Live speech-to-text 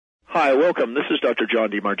Hi, welcome. This is Dr. John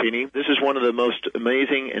DeMartini. This is one of the most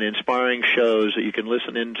amazing and inspiring shows that you can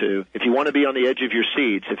listen into. If you want to be on the edge of your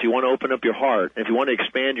seats, if you want to open up your heart, if you want to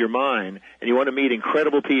expand your mind, and you want to meet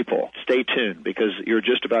incredible people, stay tuned because you're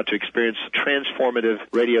just about to experience a transformative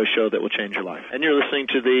radio show that will change your life. And you're listening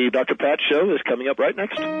to the Dr. Pat Show that's coming up right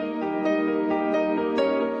next.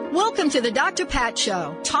 Welcome to the Dr. Pat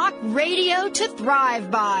Show. Talk radio to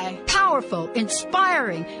thrive by. Powerful,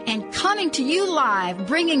 inspiring, and coming to you live,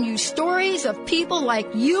 bringing you stories of people like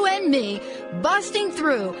you and me, busting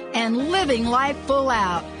through and living life full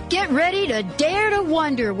out. Get ready to dare to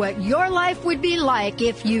wonder what your life would be like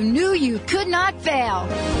if you knew you could not fail.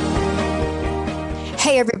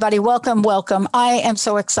 Hey, everybody. Welcome, welcome. I am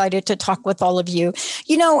so excited to talk with all of you.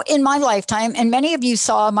 You know, in my lifetime, and many of you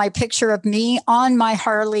saw my picture of me on my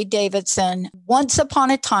Harley Davidson once upon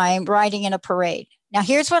a time riding in a parade. Now,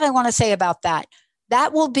 here's what I want to say about that.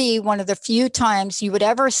 That will be one of the few times you would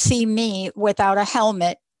ever see me without a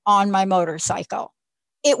helmet on my motorcycle.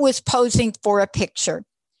 It was posing for a picture.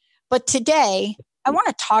 But today, I want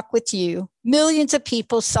to talk with you, millions of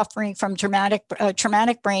people suffering from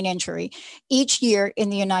traumatic brain injury each year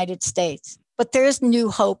in the United States. But there's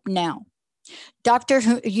new hope now. Dr.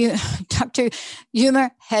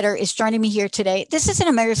 Umer Heder is joining me here today. This is an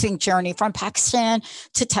amazing journey from Pakistan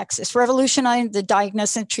to Texas, revolutionizing the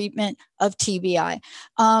diagnosis and treatment of TBI.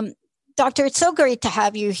 Doctor, it's so great to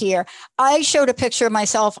have you here. I showed a picture of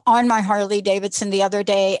myself on my Harley Davidson the other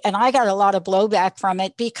day, and I got a lot of blowback from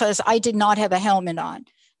it because I did not have a helmet on.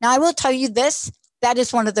 Now, I will tell you this, that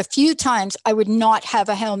is one of the few times I would not have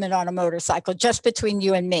a helmet on a motorcycle, just between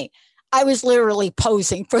you and me. I was literally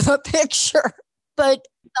posing for the picture, but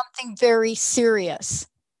something very serious.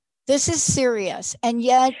 This is serious. And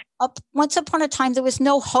yet, once upon a time, there was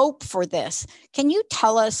no hope for this. Can you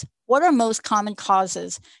tell us what are most common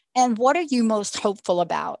causes? And what are you most hopeful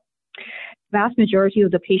about? Vast majority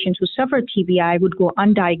of the patients who suffer TBI would go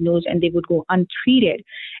undiagnosed and they would go untreated.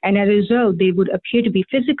 And as a result, they would appear to be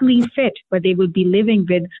physically fit, but they would be living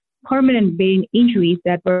with permanent brain injuries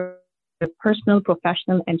that were personal,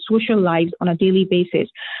 professional, and social lives on a daily basis.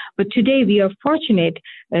 But today we are fortunate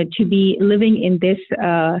to be living in this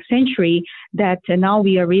century that now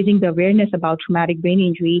we are raising the awareness about traumatic brain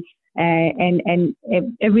injury and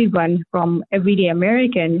everyone from everyday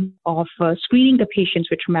American of screening the patients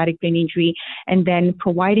with traumatic brain injury and then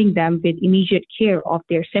providing them with immediate care of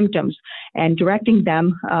their symptoms and directing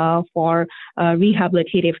them for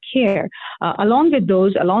rehabilitative care. Along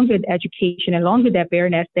with education, along with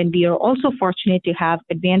awareness, then we are also fortunate to have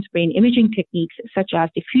advanced brain imaging techniques such as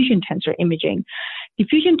diffusion tensor imaging.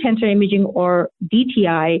 Diffusion tensor imaging, or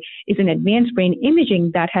DTI, is an advanced brain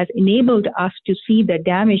imaging that has enabled us to see the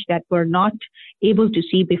damage that we're not able to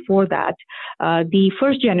see before that. The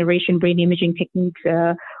first generation brain imaging techniques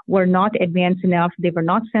were not advanced enough. They were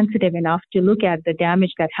not sensitive enough to look at the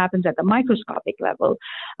damage that happens at the microscopic level.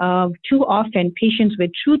 Too often, patients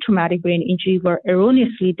with true traumatic brain injury were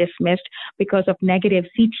erroneously dismissed because of negative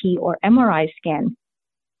CT or MRI scan.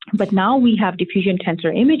 But now we have diffusion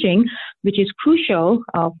tensor imaging, which is crucial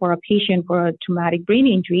for a patient for a traumatic brain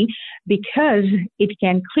injury because it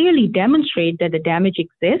can clearly demonstrate that the damage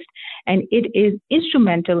exists, and it is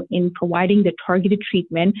instrumental in providing the targeted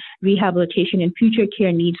treatment, rehabilitation, and future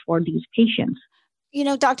care needs for these patients. You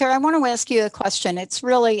know, doctor, I want to ask you a question.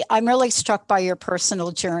 I'm really struck by your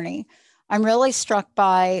personal journey. I'm really struck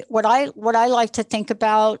by what I like to think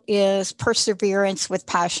about is perseverance with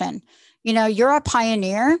passion. You know, you're a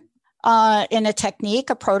pioneer in a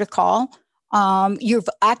technique, a protocol. You've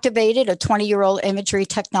activated a 20-year-old imagery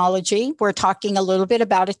technology. We're talking a little bit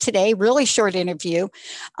about it today, really short interview.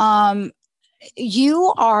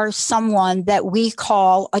 You are someone that we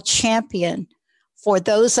call a champion for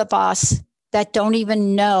those of us that don't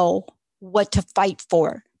even know what to fight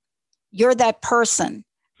for. You're that person.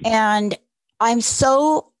 And I'm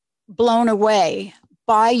so blown away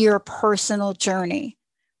by your personal journey.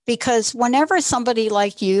 Because whenever somebody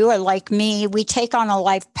like you or like me, we take on a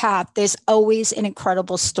life path, there's always an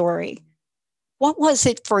incredible story. What was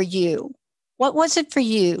it for you? What was it for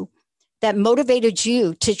you that motivated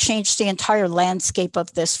you to change the entire landscape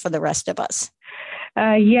of this for the rest of us?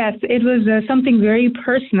 Yes, it was something very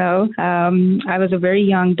personal. I was a very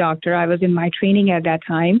young doctor. I was in my training at that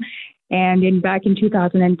time. And back in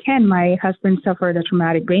 2010, my husband suffered a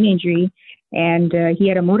traumatic brain injury. And he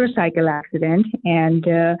had a motorcycle accident, and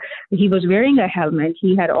he was wearing a helmet.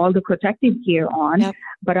 He had all the protective gear on, yep.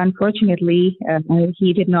 But unfortunately,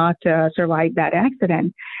 he did not survive that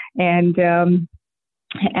accident. And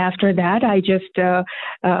after that, I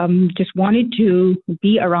just wanted to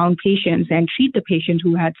be around patients and treat the patient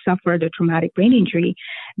who had suffered a traumatic brain injury.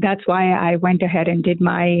 That's why I went ahead and did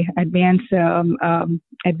my advanced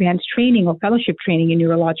training or fellowship training in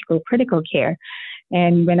neurological critical care.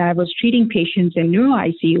 And when I was treating patients in neuro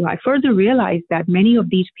ICU, I further realized that many of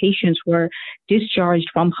these patients were discharged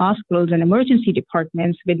from hospitals and emergency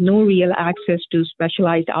departments with no real access to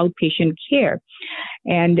specialized outpatient care.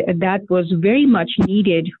 And that was very much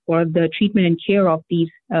needed for the treatment and care of these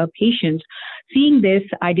patients. Seeing this,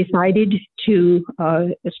 I decided to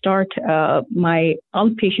start my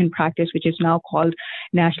outpatient practice, which is now called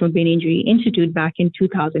National Brain Injury Institute, back in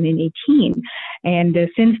 2018. And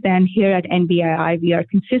since then, here at NBII, we are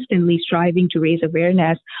consistently striving to raise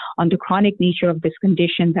awareness on the chronic nature of this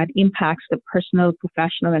condition that impacts the personal,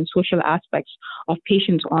 professional, and social aspects of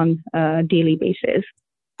patients on a daily basis.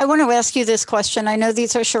 I want to ask you this question. I know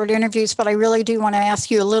these are short interviews, but I really do want to ask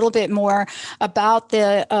you a little bit more about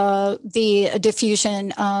the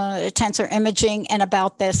diffusion tensor imaging and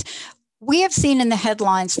about this. We have seen in the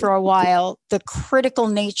headlines for a while the critical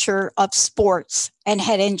nature of sports and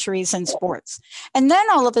head injuries in sports. And then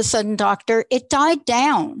all of a sudden, doctor, it died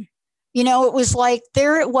down. You know, it was like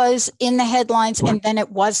there it was in the headlines and then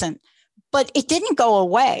it wasn't. But it didn't go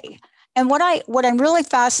away. And what I'm really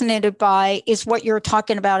fascinated by is what you're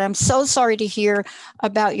talking about. I'm so sorry to hear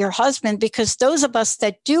about your husband, because those of us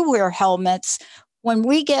that do wear helmets, when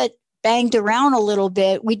we get banged around a little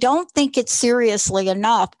bit, we don't think it seriously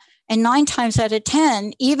enough. And 9 times out of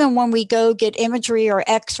 10, even when we go get imagery or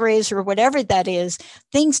x-rays or whatever that is,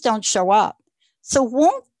 things don't show up. So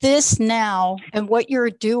won't this now and what you're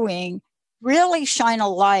doing really shine a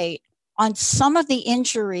light on some of the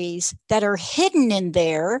injuries that are hidden in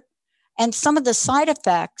there and some of the side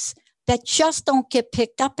effects that just don't get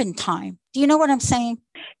picked up in time? Do you know what I'm saying?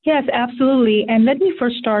 Yes, absolutely. And let me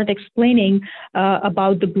first start explaining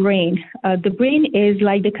about the brain. The brain is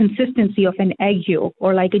like the consistency of an egg yolk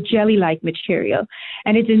or like a jelly-like material.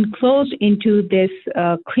 And it's enclosed into this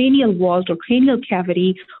cranial vault or cranial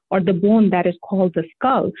cavity or the bone that is called the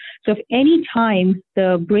skull. So if any time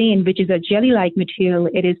the brain, which is a jelly-like material,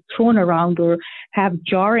 it is thrown around or have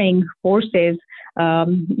jarring forces,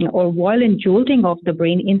 or violent jolting of the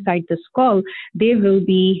brain inside the skull, there will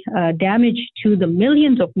be damage to the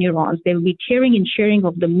millions of neurons. There will be tearing and sharing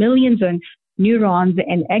of the millions and neurons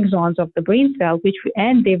and axons of the brain cells,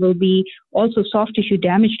 and there will be also soft tissue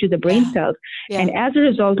damage to the brain cells. Yeah. And as a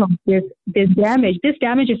result of this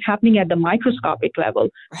damage is happening at the microscopic level.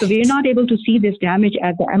 Right. So we are not able to see this damage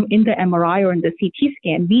in the MRI or in the CT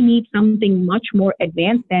scan. We need something much more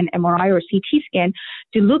advanced than MRI or CT scan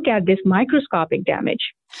to look at this microscopic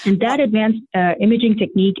damage. And that advanced imaging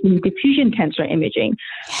technique is diffusion tensor imaging.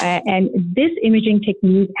 And this imaging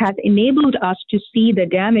technique has enabled us to see the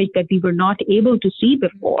damage that we were not able to see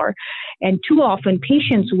before. And too often,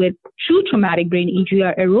 patients with true traumatic brain injury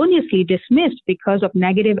are erroneously dismissed because of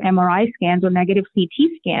negative MRI scans or negative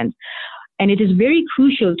CT scans. And it is very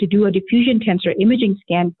crucial to do a diffusion tensor imaging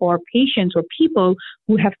scan for patients or people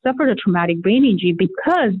who have suffered a traumatic brain injury,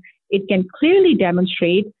 because it can clearly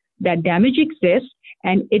demonstrate that damage exists,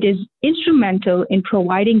 and it is instrumental in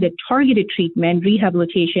providing the targeted treatment,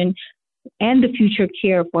 rehabilitation, and the future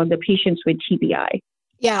care for the patients with TBI.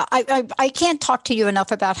 Yeah, I can't talk to you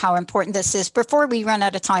enough about how important this is. Before we run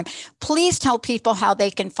out of time, please tell people how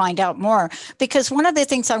they can find out more. Because one of the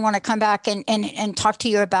things I want to come back and talk to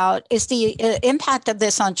you about is the impact of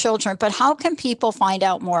this on children. But how can people find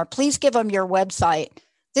out more? Please give them your website.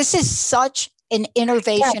 This is such an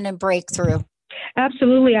innovation and breakthrough.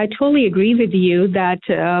 Absolutely. I totally agree with you that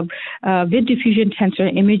with diffusion tensor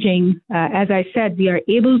imaging, as I said, we are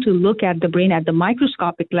able to look at the brain at the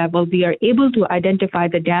microscopic level. We are able to identify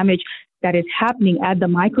the damage that is happening at the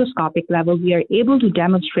microscopic level. We are able to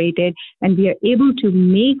demonstrate it, and we are able to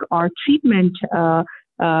make our treatment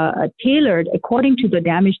tailored according to the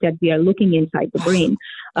damage that we are looking inside the brain.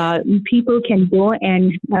 People can go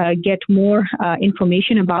and get more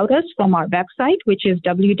information about us from our website, which is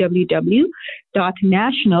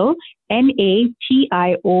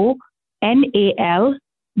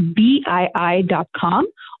www.national.bii.com,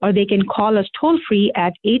 or they can call us toll free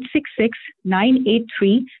at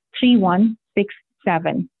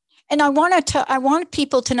 866-983-3167. And I want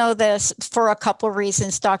people to know this for a couple of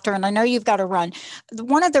reasons, Doctor, and I know you've got to run.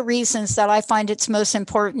 One of the reasons that I find it's most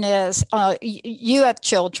important is you have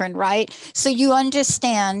children, right? So we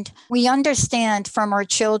understand from our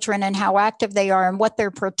children and how active they are and what they're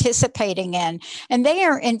participating in. And they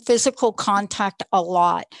are in physical contact a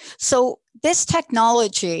lot. So this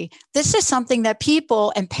technology, this is something that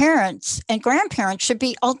people and parents and grandparents should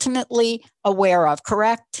be ultimately aware of,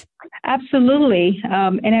 correct? Absolutely.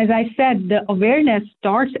 And as I said, the awareness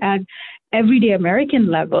starts at everyday American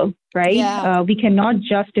level, right? Yeah. We cannot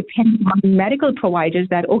just depend on medical providers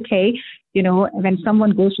that, okay, when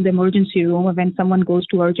someone goes to the emergency room or when someone goes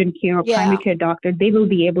to urgent care or primary care doctor, they will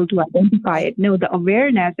be able to identify it. No, the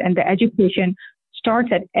awareness and the education starts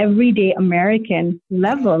at everyday American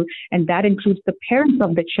level, and that includes the parents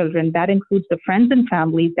of the children, that includes the friends and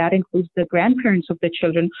families, that includes the grandparents of the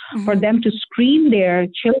children, for them to screen their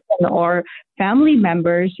children or family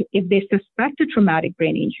members if they suspect a traumatic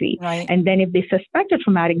brain injury. Right. And then if they suspect a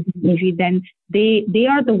traumatic brain injury, then they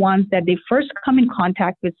are the ones that they first come in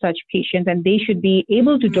contact with such patients, and they should be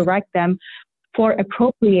able to direct them for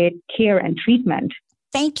appropriate care and treatment.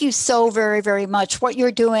 Thank you so very, very much. What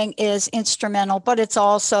you're doing is instrumental, but it's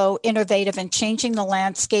also innovative in changing the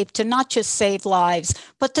landscape to not just save lives,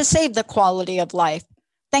 but to save the quality of life.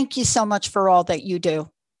 Thank you so much for all that you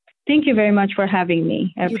do. Thank you very much for having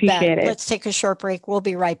me. I appreciate it. Let's take a short break. We'll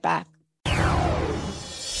be right back.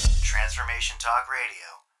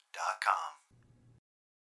 TransformationTalkRadio.com.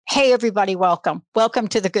 Hey, everybody, welcome. Welcome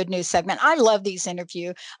to the Good News segment. I love these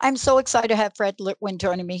interviews. I'm so excited to have Fred Litwin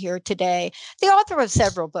joining me here today, the author of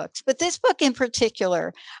several books, but this book in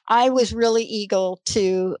particular, I was really eager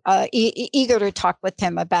to talk with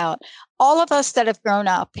him about. All of us that have grown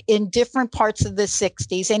up in different parts of the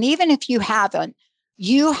 60s, and even if you haven't,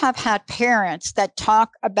 you have had parents that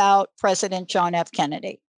talk about President John F.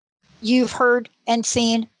 Kennedy. You've heard and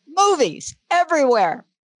seen movies everywhere.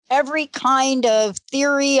 Every kind of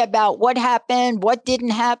theory about what happened, what didn't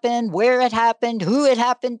happen, where it happened, who it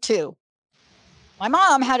happened to. My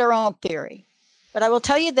mom had her own theory, but I will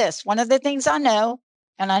tell you this, one of the things I know,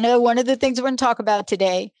 and I know one of the things we're going to talk about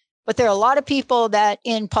today, but there are a lot of people that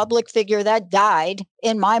in public figure that died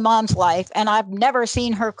in my mom's life, and I've never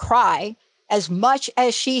seen her cry as much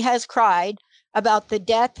as she has cried about the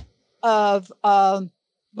death of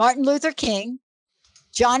Martin Luther King,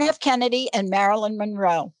 John F. Kennedy, and Marilyn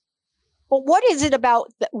Monroe. But what is it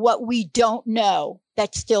about what we don't know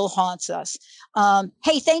that still haunts us?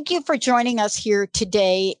 Hey, thank you for joining us here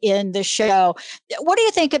today in the show. What do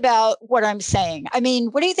you think about what I'm saying? I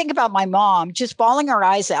mean, what do you think about my mom just bawling her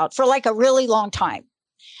eyes out for like a really long time?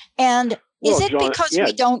 And is it because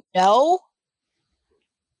we don't know?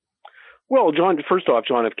 Well, first off,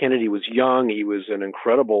 John F. Kennedy was young. He was an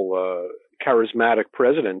incredible, charismatic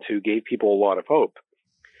president who gave people a lot of hope.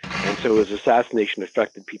 And so his assassination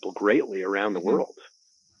affected people greatly around the world.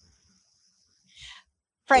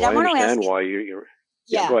 Fred, so I want to ask why you're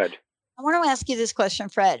go ahead. I want to ask you this question,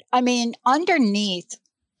 Fred. I mean, underneath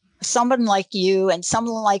someone like you and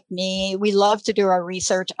someone like me, we love to do our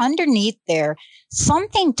research. Underneath there,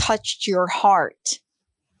 something touched your heart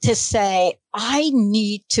to say, I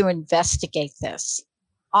need to investigate this.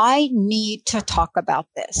 I need to talk about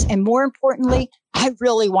this. And more importantly, I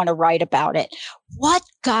really want to write about it. What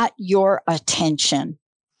got your attention?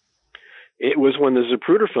 It was when the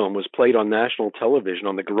Zapruder film was played on national television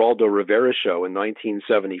on the Geraldo Rivera show in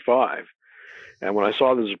 1975. And when I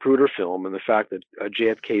saw the Zapruder film and the fact that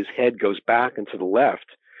JFK's head goes back and to the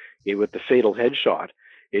left with the fatal headshot,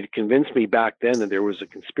 it convinced me back then that there was a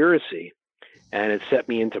conspiracy. And it set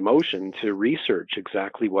me into motion to research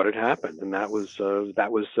exactly what had happened, and that was a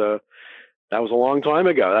long time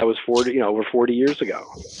ago. That was over 40 years ago.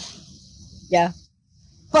 Yeah,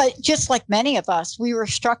 but just like many of us, we were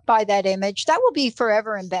struck by that image. That will be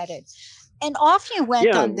forever embedded. And off you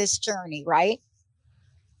went on this journey, right?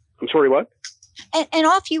 I'm sorry, what? And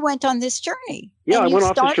off you went on this journey. Yeah, I went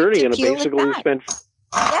off this journey, and I basically spent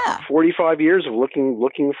 45 years of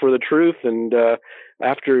looking for the truth, and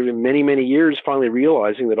after many, many years, finally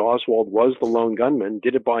realizing that Oswald was the lone gunman,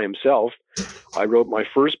 did it by himself. I wrote my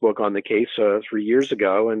first book on the case 3 years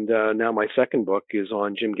ago, and now my second book is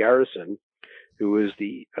on Jim Garrison, who is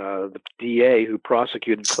the DA who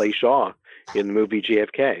prosecuted Clay Shaw in the movie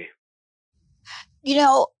JFK. You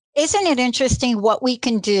know, isn't it interesting what we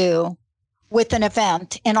can do with an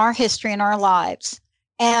event in our history, in our lives,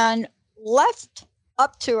 and left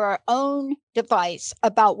up to our own device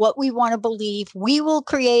about what we want to believe, we will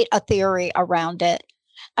create a theory around it.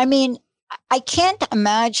 I mean, I can't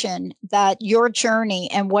imagine that your journey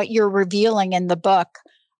and what you're revealing in the book,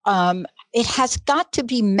 it has got to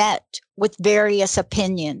be met with various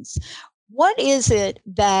opinions. What is it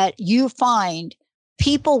that you find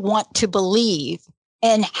people want to believe?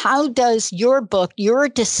 And how does your book, your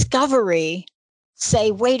discovery, say,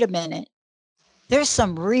 wait a minute, there's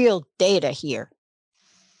some real data here?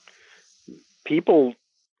 People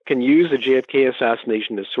can use the JFK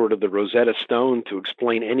assassination as sort of the Rosetta Stone to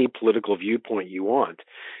explain any political viewpoint you want.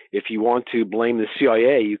 If you want to blame the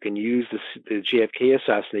CIA, you can use the JFK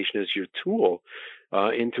assassination as your tool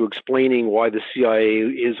into explaining why the CIA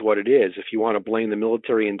is what it is. If you want to blame the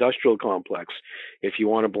military-industrial complex, if you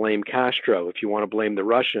want to blame Castro, if you want to blame the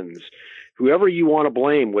Russians, whoever you want to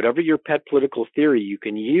blame, whatever your pet political theory, you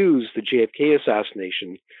can use the JFK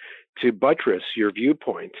assassination to buttress your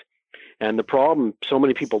viewpoint. And the problem, so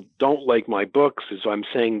many people don't like my books, is I'm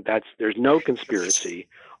saying there's no conspiracy.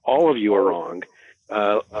 All of you are wrong.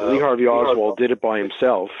 Lee Harvey Oswald did it by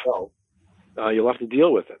himself. You'll have to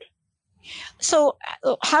deal with it. So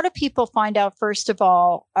how do people find out, first of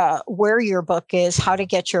all, where your book is, how to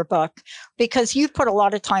get your book? Because you've put a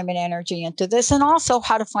lot of time and energy into this, and also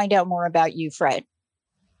how to find out more about you, Fred.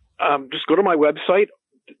 Just go to my website,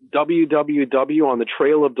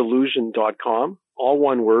 www.onthetrailofdelusion.com, all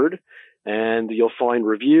one word, and you'll find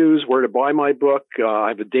reviews, where to buy my book. I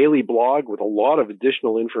have a daily blog with a lot of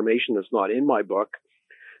additional information that's not in my book.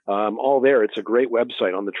 All there. It's a great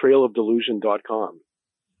website, on thetrailofdelusion.com.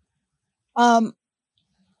 I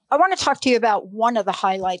want to talk to you about one of the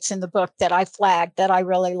highlights in the book that I flagged that I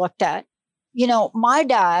really looked at. You know, my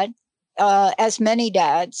dad, as many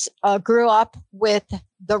dads, grew up with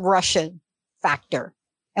the Russian factor.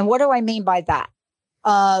 And what do I mean by that?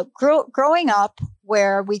 Growing up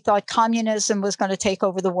where we thought communism was going to take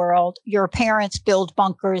over the world, your parents build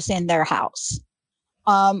bunkers in their house.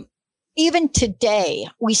 Even today,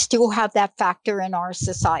 we still have that factor in our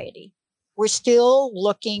society. We're still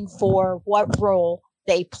looking for what role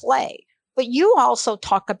they play. But you also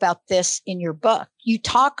talk about this in your book. You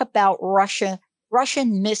talk about Russian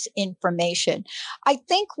misinformation. I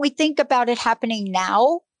think we think about it happening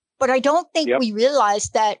now, but I don't think we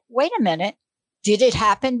realize that, wait a minute, did it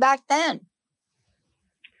happen back then?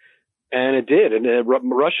 And it did. And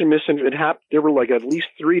Russian misinformation, there were like at least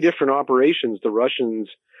 3 different operations the Russians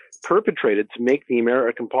perpetrated to make the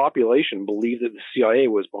American population believe that the CIA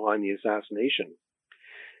was behind the assassination.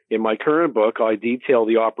 In my current book, I detail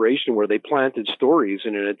the operation where they planted stories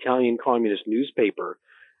in an Italian communist newspaper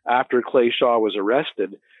after Clay Shaw was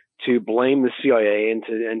arrested to blame the CIA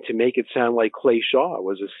and to make it sound like Clay Shaw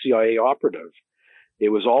was a CIA operative. It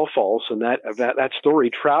was all false, and that story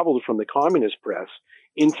traveled from the communist press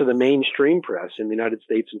into the mainstream press in the United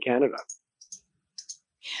States and Canada.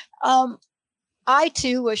 I,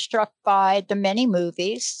 too, was struck by the many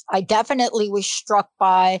movies. I definitely was struck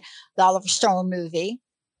by the Oliver Stone movie.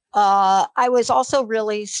 I was also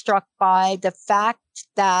really struck by the fact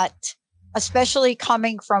that, especially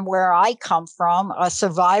coming from where I come from, a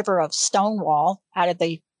survivor of Stonewall out of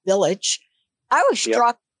the Village, I was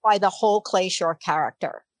struck by the whole Clay Shaw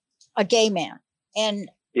character, a gay man. And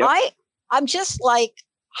I'm just like,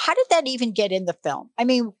 how did that even get in the film? I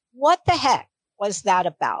mean, what the heck was that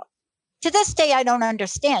about? To this day, I don't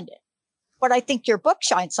understand it, but I think your book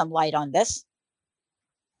shines some light on this.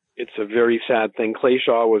 It's a very sad thing. Clay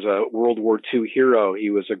Shaw was a World War II hero.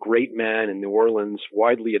 He was a great man in New Orleans,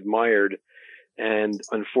 widely admired. And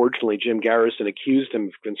unfortunately, Jim Garrison accused him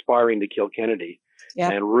of conspiring to kill Kennedy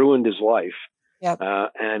and ruined his life.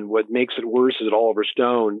 And what makes it worse is that Oliver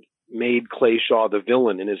Stone made Clay Shaw the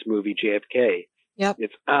villain in his movie JFK.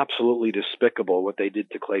 It's absolutely despicable what they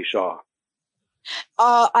did to Clay Shaw.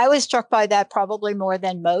 I was struck by that probably more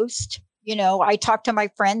than most. You know, I talked to my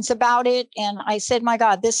friends about it and I said, my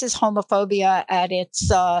God, this is homophobia at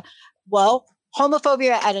its,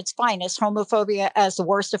 homophobia at its finest, homophobia as the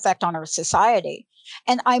worst effect on our society.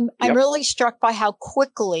 And I'm really struck by how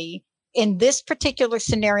quickly in this particular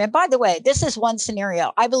scenario, and by the way, this is one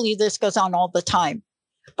scenario. I believe this goes on all the time,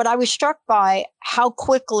 but I was struck by how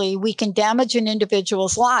quickly we can damage an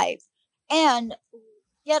individual's life. And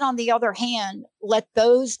yet, on the other hand, let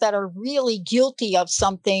those that are really guilty of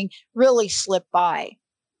something really slip by.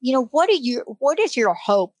 You know, what is your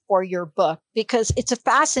hope for your book? Because it's a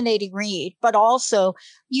fascinating read, but also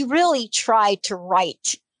you really try to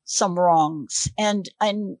right some wrongs. And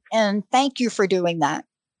thank you for doing that.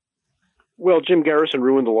 Well, Jim Garrison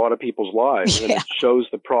ruined a lot of people's lives, and it shows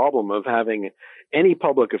the problem of having any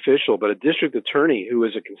public official, but a district attorney who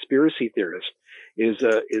is a conspiracy theorist is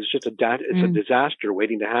just a disaster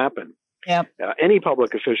waiting to happen. Any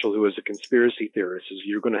public official who is a conspiracy theorist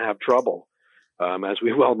you're going to have trouble, as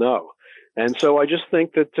we well know. And so I just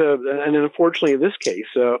think that, and unfortunately in this case,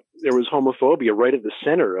 there was homophobia right at the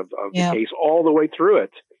center of the case, all the way through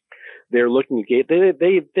it. They're looking at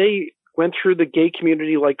they went through the gay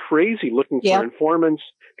community like crazy, looking for informants,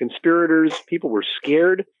 conspirators. People were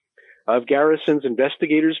scared of Garrison's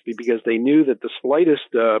investigators because they knew that the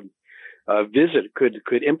slightest visit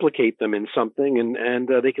could implicate them in something, and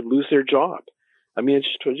they could lose their job. I mean, it's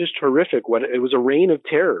just horrific. It was a reign of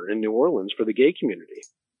terror in New Orleans for the gay community.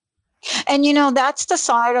 And, that's the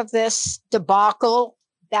side of this debacle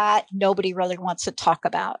that nobody really wants to talk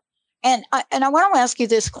about. And I want to ask you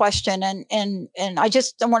this question, and I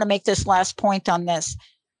just want to make this last point on this.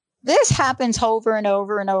 This happens over and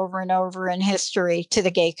over and over and over in history to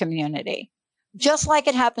the gay community, just like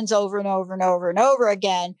it happens over and over and over and over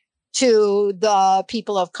again to the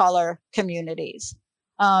people of color communities.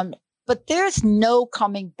 But there's no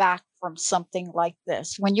coming back from something like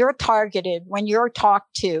this. When you're targeted, when you're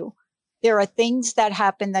talked to, there are things that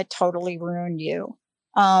happen that totally ruin you.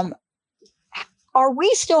 Are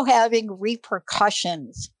we still having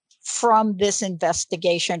repercussions from this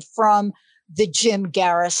investigation, from the Jim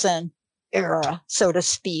Garrison era, so to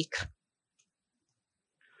speak?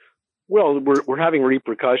 Well, we're having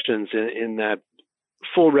repercussions in that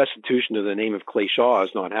full restitution of the name of Clay Shaw has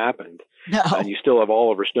not happened. No. And you still have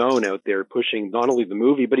Oliver Stone out there pushing not only the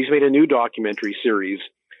movie, but he's made a new documentary series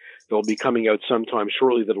that'll be coming out sometime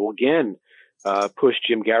shortly that will again push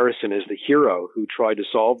Jim Garrison as the hero who tried to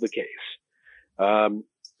solve the case.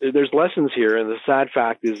 There's lessons here, and the sad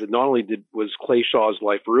fact is that not only was Clay Shaw's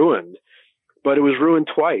life ruined, but it was ruined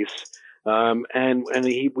twice.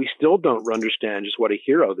 We still don't understand just what a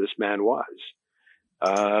hero this man was.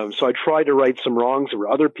 So I tried to right some wrongs. There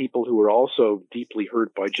were other people who were also deeply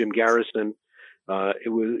hurt by Jim Garrison.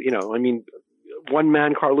 It was, one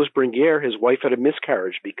man, Carlos Bringuier, his wife had a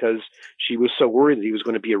miscarriage because she was so worried that he was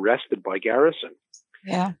going to be arrested by Garrison.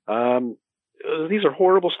 Yeah. These are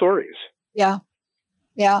horrible stories. Yeah.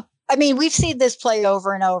 Yeah. I mean, we've seen this play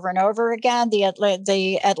over and over and over again. The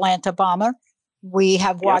Atlanta bomber. We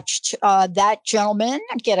have watched that gentleman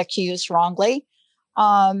get accused wrongly.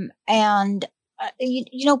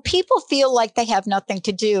 People feel like they have nothing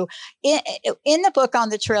to do. In the book On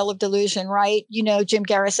the Trail of Delusion, right? Jim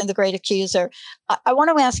Garrison, the great accuser. I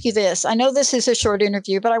want to ask you this. I know this is a short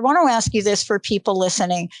interview, but I want to ask you this for people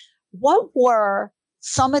listening. What were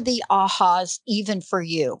some of the ahas even for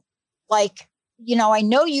you? Like, I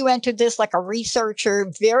know you entered this like a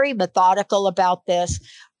researcher, very methodical about this,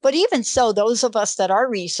 but even so, those of us that are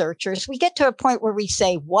researchers, we get to a point where we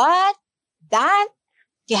say, what? That?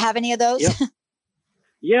 Do you have any of those? Yep.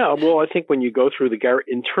 Yeah, well, I think when you go through the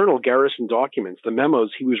internal Garrison documents, the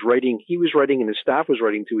memos he was writing and his staff was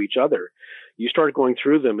writing to each other, you start going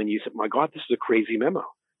through them and you said, my God, this is a crazy memo.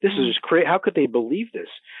 This is just crazy. How could they believe this?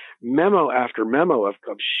 Memo after memo of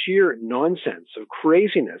sheer nonsense, of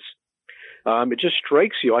craziness. It just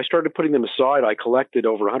strikes you. I started putting them aside. I collected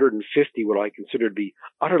over 150 what I considered to be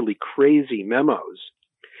utterly crazy memos.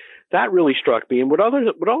 That really struck me. And what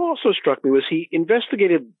also struck me was he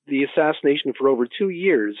investigated the assassination for over 2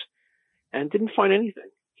 years and didn't find anything.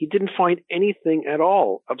 He didn't find anything at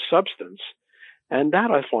all of substance. And that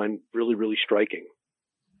I find really, really striking.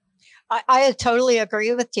 I totally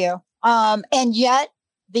agree with you. And yet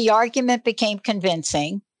the argument became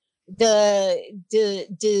convincing.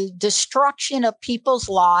 The destruction of people's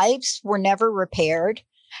lives were never repaired.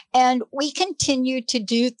 And we continue to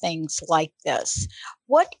do things like this.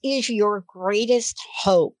 What is your greatest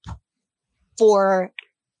hope for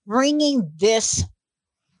bringing this,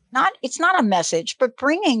 it's not a message, but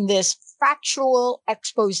bringing this factual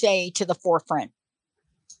expose to the forefront?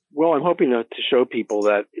 Well, I'm hoping to show people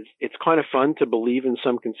that it's kind of fun to believe in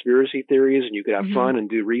some conspiracy theories, and you could have fun and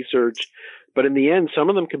do research. But in the end, some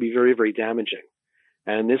of them can be very, very damaging.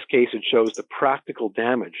 And in this case, it shows the practical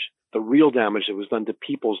damage, the real damage that was done to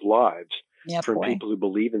people's lives from people who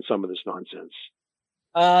believe in some of this nonsense.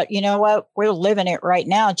 You know what? We're living it right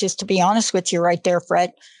now, just to be honest with you right there,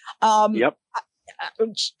 Fred. Yep.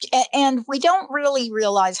 And we don't really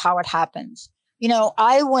realize how it happens.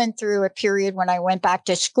 I went through a period when I went back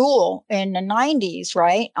to school in the 90s,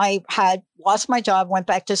 right? I had lost my job, went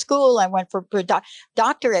back to school. I went for a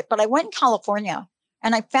doctorate, but I went in California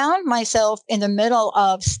and I found myself in the middle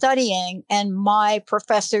of studying and my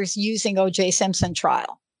professors using O.J. Simpson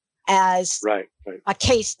trial as a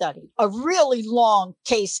case study, a really long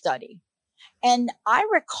case study. And I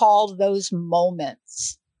recall those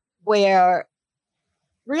moments where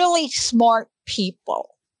really smart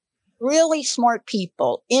people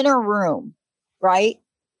in a room, right?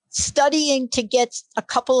 Studying to get a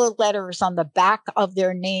couple of letters on the back of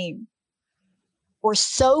their name were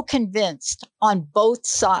so convinced on both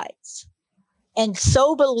sides and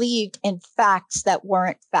so believed in facts that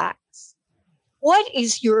weren't facts. What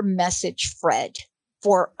is your message, Fred,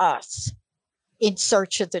 for us in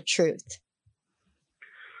search of the truth?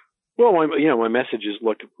 Well, my message is,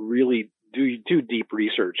 look, really do deep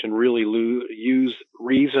research and really use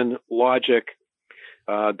reason, logic.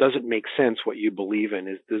 Does it make sense what you believe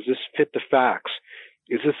in? Does this fit the facts?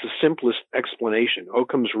 Is this the simplest explanation?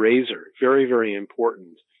 Occam's razor, very, very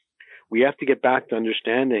important. We have to get back to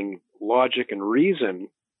understanding logic and reason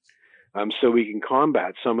so we can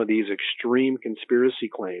combat some of these extreme conspiracy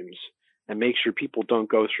claims and make sure people don't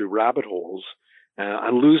go through rabbit holes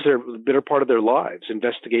and lose their better part of their lives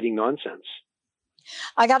investigating nonsense.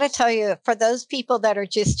 I got to tell you, for those people that are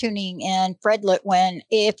just tuning in, Fred Litwin,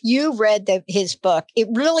 if you read his book, it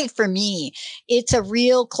really, for me, it's a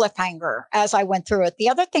real cliffhanger as I went through it. The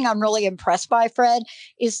other thing I'm really impressed by, Fred,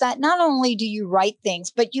 is that not only do you write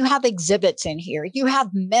things, but you have exhibits in here. You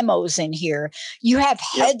have memos in here. You have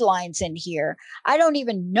headlines in here. I don't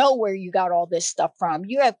even know where you got all this stuff from.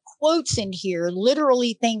 You have quotes in here,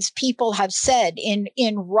 literally things people have said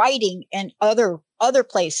in writing and other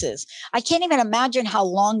places. I can't even imagine how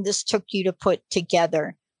long this took you to put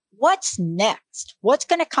together. What's next? What's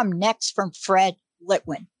going to come next from Fred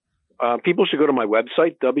Litwin? People should go to my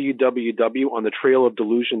website,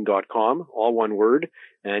 www.onthetrailofdelusion.com, all one word,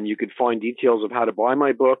 and you could find details of how to buy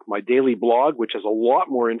my book, my daily blog, which has a lot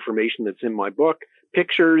more information that's in my book,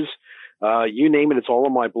 pictures, you name it, it's all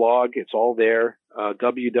on my blog. It's all there,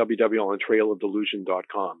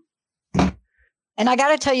 www.onthetrailofdelusion.com. And I got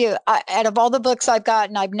to tell you, out of all the books I've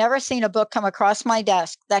gotten, I've never seen a book come across my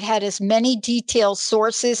desk that had as many detailed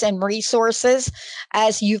sources and resources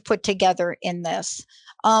as you've put together in this.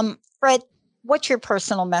 Fred, what's your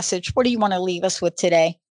personal message? What do you want to leave us with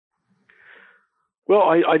today? Well,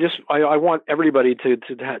 I want everybody to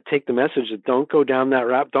take the message that don't go down that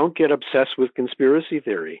route. Don't get obsessed with conspiracy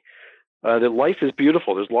theory. That life is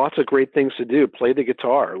beautiful. There's lots of great things to do. Play the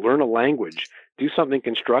guitar, learn a language, do something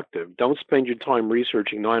constructive. Don't spend your time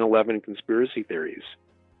researching 9/11 conspiracy theories.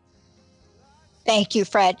 Thank you,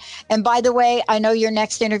 Fred. And by the way, I know your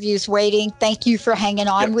next interview is waiting. Thank you for hanging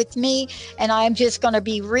on with me. And I'm just going to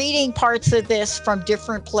be reading parts of this from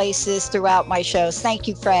different places throughout my shows. Thank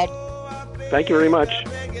you, Fred. Thank you very much.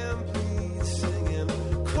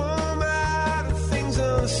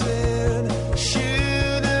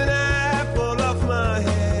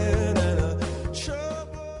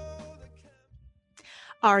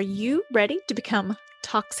 Are you ready to become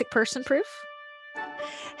toxic person proof?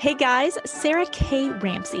 Hey guys, Sarah K.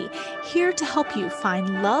 Ramsey here to help you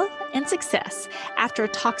find love and success after a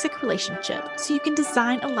toxic relationship so you can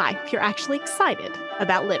design a life you're actually excited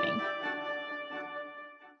about living.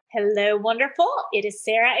 Hello, wonderful. It is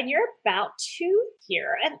Sarah, and you're about to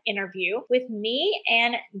hear an interview with me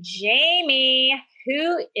and Jamie,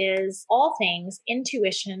 who is all things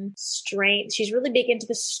intuition, strength. She's really big into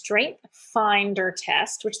the Strength Finder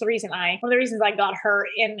test, which one of the reasons I got her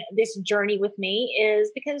in this journey with me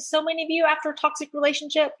is because so many of you after a toxic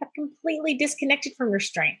relationship have completely disconnected from your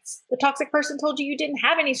strengths. The toxic person told you didn't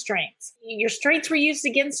have any strengths. Your strengths were used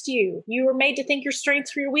against you. You were made to think your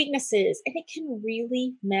strengths were your weaknesses, and it can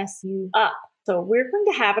really mess you up. So we're going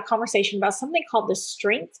to have a conversation about something called the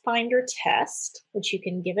Strength Finder test, which you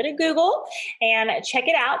can give it a Google and check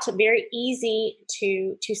it out. It's very easy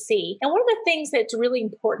to see. And one of the things that's really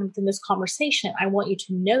important in this conversation I want you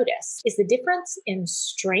to notice is the difference in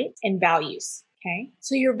strength and values. Okay.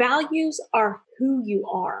 So your values are who you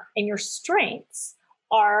are, and your strengths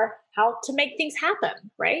are how to make things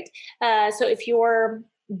happen, right? So if your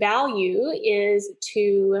value is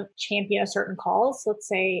to champion a certain cause, let's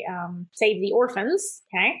say save the orphans,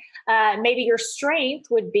 okay? Maybe your strength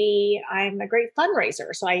would be, I'm a great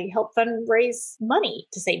fundraiser, so I help fundraise money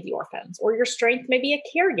to save the orphans. Or your strength may be a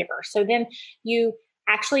caregiver, so then you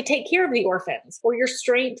actually take care of the orphans. Or your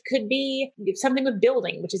strength could be something with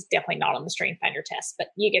building, which is definitely not on the Strength Finder test, but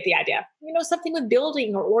you get the idea. Something with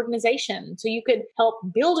building or organization. So you could help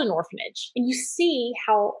build an orphanage. And you see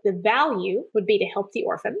how the value would be to help the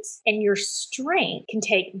orphans. And your strength can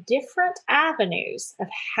take different avenues of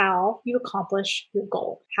how you accomplish your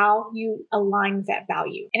goal, how you align that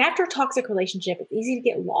value. And after a toxic relationship, it's easy to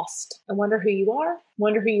get lost and wonder who you are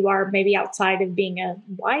maybe outside of being a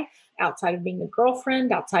wife, outside of being a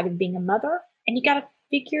girlfriend, outside of being a mother. And you got to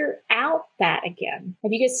figure out that again.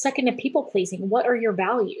 If you get stuck into people pleasing, what are your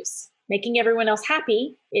values? Making everyone else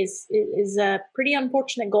happy is a pretty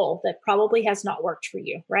unfortunate goal that probably has not worked for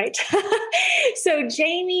you, right? So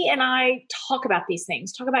Jamie and I talk about these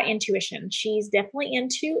things, talk about intuition. She's definitely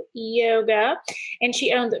into yoga, and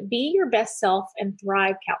she owns Be Your Best Self and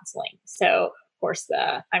Thrive Counseling. So of course,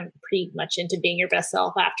 I'm pretty much into being your best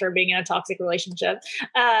self after being in a toxic relationship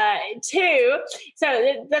too.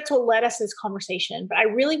 So that's what led us to this conversation. But I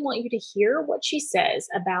really want you to hear what she says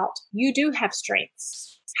about you do have strengths.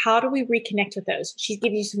 How do we reconnect with those? She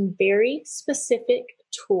gives you some very specific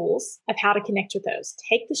tools of how to connect with those.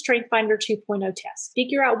 Take the Strength Finder 2.0 test.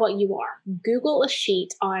 Figure out what you are. Google a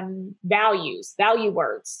sheet on values, value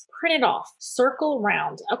words. Print it off. Circle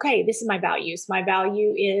around. Okay, this is my values. My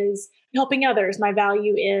value is helping others. My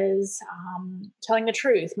value is telling the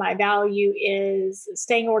truth. My value is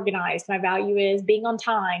staying organized. My value is being on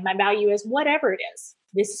time. My value is whatever it is.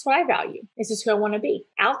 This is what I value. This is who I want to be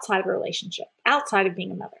outside of a relationship, outside of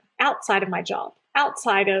being a mother, outside of my job,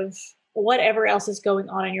 outside of whatever else is going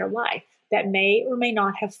on in your life that may or may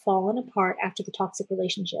not have fallen apart after the toxic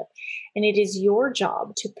relationship. And it is your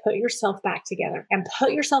job to put yourself back together and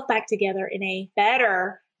put yourself back together in a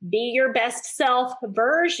better, be your best self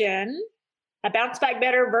version, a bounce back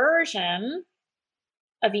better version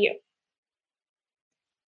of you,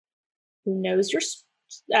 who knows your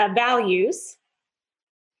values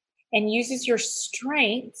and uses your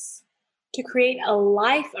strengths to create a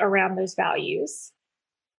life around those values,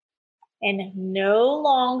 and no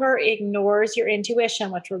longer ignores your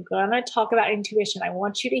intuition, which we're going to talk about intuition. I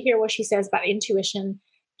want you to hear what she says about intuition,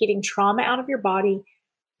 getting trauma out of your body,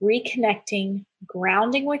 reconnecting,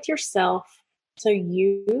 grounding with yourself so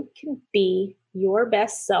you can be your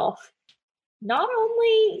best self. Not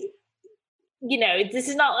only, this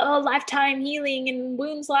is not lifetime healing and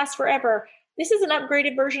wounds last forever. This is an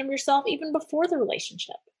upgraded version of yourself even before the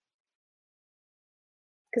relationship.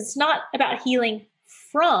 Because it's not about healing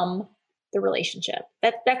from the relationship.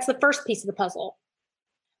 That's the first piece of the puzzle.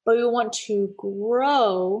 But we want to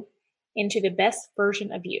grow into the best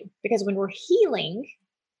version of you. Because when we're healing,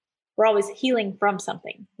 we're always healing from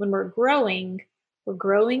something. When we're growing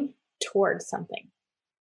towards something.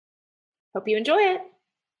 Hope you enjoy it.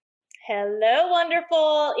 Hello,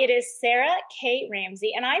 wonderful. It is Sarah K.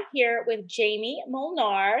 Ramsey, and I'm here with Jamie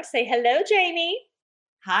Molnar. Say hello, Jamie.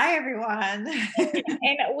 Hi, everyone.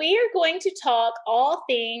 And we are going to talk all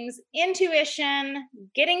things intuition,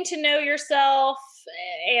 getting to know yourself,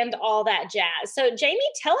 and all that jazz. So, Jamie,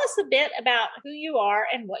 tell us a bit about who you are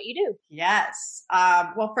and what you do. Yes.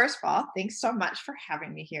 Well, first of all, thanks so much for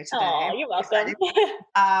having me here today. Oh, you're welcome.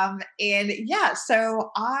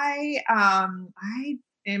 So I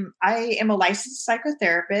am a licensed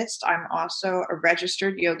psychotherapist. I'm also a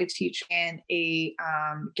registered yoga teacher and a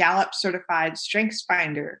Gallup certified Strengths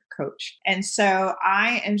Finder coach. And so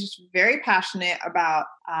I am just very passionate about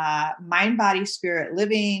mind, body, spirit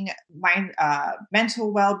living,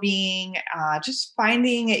 mental well-being, just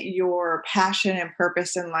finding your passion and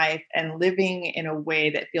purpose in life and living in a way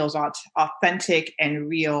that feels authentic and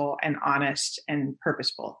real and honest and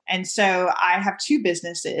purposeful. And so I have two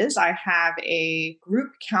businesses. I have a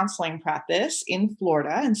group counseling practice in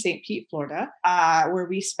Florida, in St. Pete, Florida, where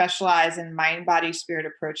we specialize in mind, body, spirit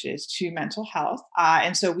approaches to mental health.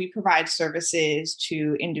 And so we provide services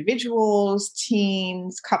to individuals,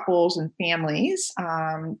 teens, couples, and families,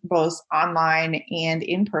 both online and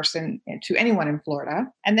in person to anyone in Florida.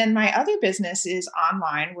 And then my other business is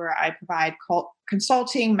online, where I provide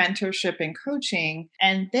consulting, mentorship, and coaching.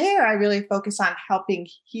 And there I really focus on helping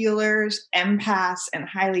healers, empaths, and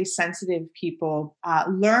highly sensitive people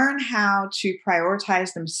learn how to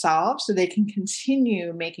prioritize themselves so they can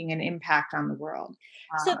continue making an impact on the world.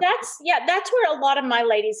 So that's where a lot of my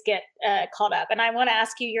ladies get caught up. And I want to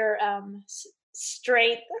ask you your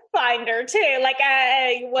Strength Finder too, like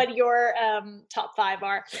what your top 5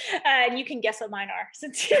 are, and you can guess what mine are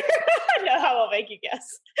since I know how I'll make you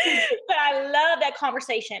guess. But I love that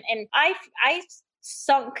conversation, and I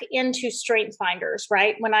sunk into Strength Finders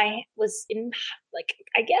right when I was in,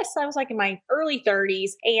 I guess I was in my early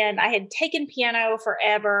 30s, and I had taken piano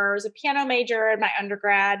forever. I was a piano major in my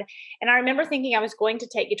undergrad, and I remember thinking I was going to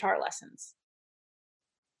take guitar lessons.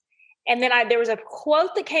 And then there was a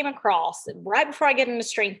quote that came across right before I get into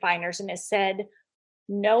Strength Finders, and it said,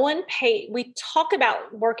 we talk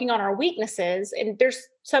about working on our weaknesses, and there's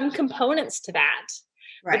some components to that.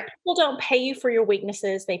 Right. But people don't pay you for your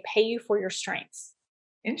weaknesses. They pay you for your strengths.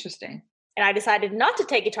 Interesting. And I decided not to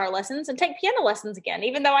take guitar lessons and take piano lessons again,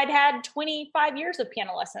 even though I'd had 25 years of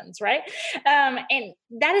piano lessons, right? And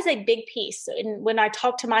that is a big piece. And when I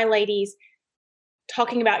talk to my ladies,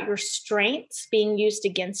 talking about your strengths being used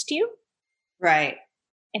against you. Right.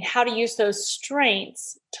 And how to use those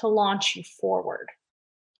strengths to launch you forward.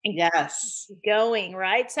 And yes. Going,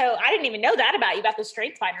 right? So I didn't even know that about you, about the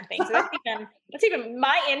Strength Finder thing. So that's even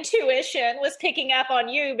my intuition was picking up on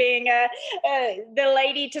you being the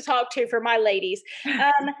lady to talk to for my ladies.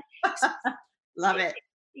 Love it.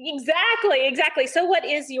 Exactly. So what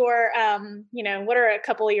is your, what are a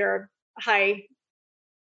couple of your high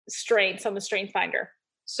strengths on the Strength Finder?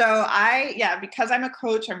 So because I'm a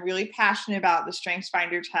coach, I'm really passionate about the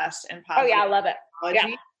StrengthsFinder test and positive. Oh yeah, I love it.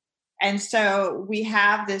 Psychology. Yeah. And so we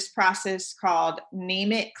have this process called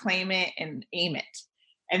name it, claim it, and aim it.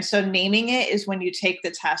 And so naming it is when you take the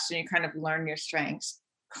test and you kind of learn your strengths.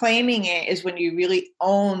 Claiming it is when you really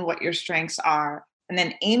own what your strengths are. And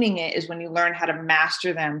then aiming it is when you learn how to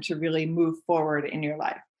master them to really move forward in your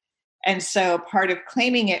life. And so part of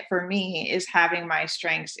claiming it for me is having my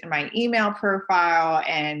strengths in my email profile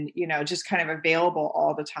and, just kind of available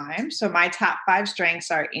all the time. So my top 5 strengths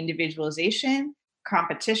are individualization,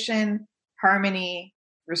 competition, harmony,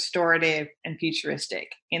 restorative, and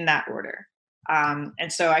futuristic, in that order.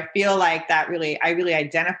 And so I feel like I really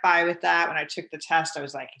identify with that. When I took the test, I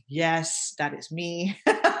was like, yes, that is me.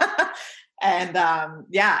 And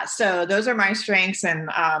so those are my strengths. And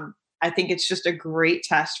I think it's just a great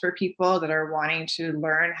test for people that are wanting to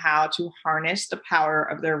learn how to harness the power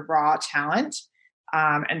of their raw talent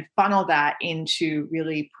and funnel that into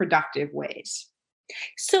really productive ways.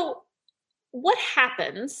 So what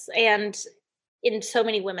happens, and in so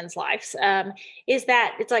many women's lives, is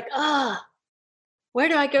that it's like, where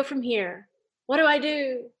do I go from here? What do I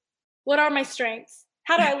do? What are my strengths?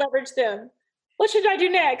 How do I leverage them? What should I do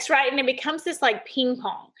next? Right. And it becomes this like ping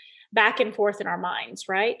pong back and forth in our minds.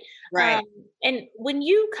 Right. Right. And when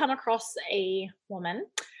you come across a woman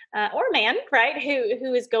or a man, right,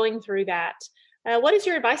 who is going through that, what is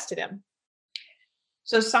your advice to them?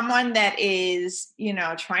 So someone that is,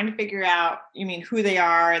 trying to figure out, who they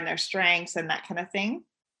are and their strengths and that kind of thing.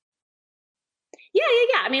 Yeah.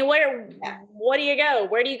 I mean, what do you go?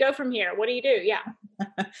 Where do you go from here? What do you do? Yeah.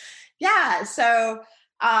 Yeah. So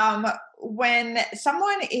when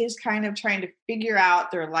someone is kind of trying to figure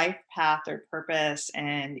out their life path, their purpose,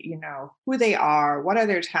 and, who they are, what are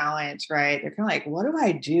their talents, right? They're kind of like, what do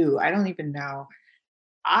I do? I don't even know.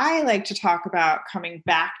 I like to talk about coming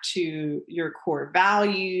back to your core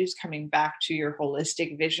values, coming back to your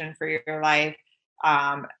holistic vision for your life,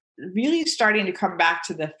 really starting to come back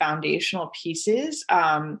to the foundational pieces,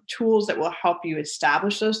 tools that will help you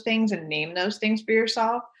establish those things and name those things for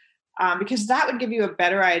yourself. Because that would give you a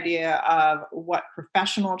better idea of what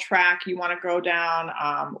professional track you want to go down,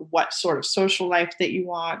 what sort of social life that you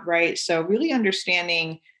want, right? So really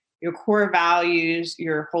understanding your core values,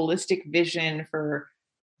 your holistic vision for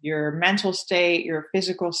your mental state, your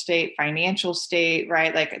physical state, financial state,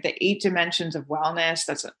 right? Like the 8 dimensions of wellness.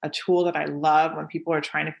 That's a tool that I love when people are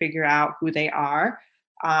trying to figure out who they are.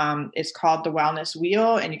 It's called the Wellness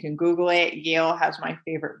Wheel, and you can Google it. Yale has my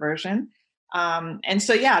favorite version. And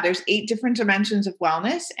so, there's 8 different dimensions of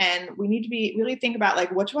wellness, and we need to really think about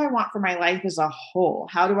like, what do I want for my life as a whole?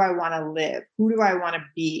 How do I want to live? Who do I want to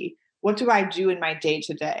be? What do I do in my day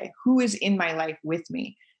to day? Who is in my life with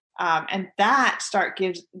me? And that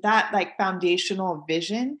gives that like foundational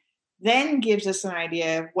vision, then gives us an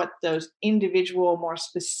idea of what those individual, more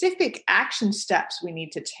specific action steps we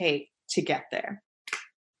need to take to get there.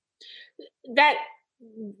 That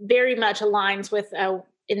very much aligns with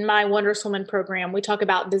in my Wondrous Woman program, we talk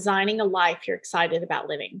about designing a life you're excited about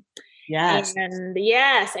living. Yes.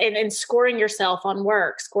 And scoring yourself on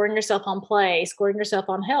work, scoring yourself on play, scoring yourself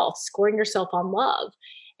on health, scoring yourself on love.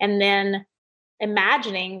 And then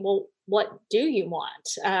imagining, well, what do you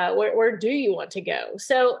want? Where do you want to go?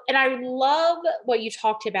 So, and I love what you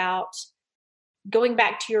talked about, going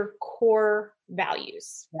back to your core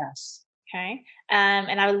values. Yes. Okay.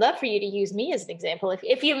 And I would love for you to use me as an example,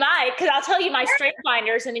 if you might, because I'll tell you my strength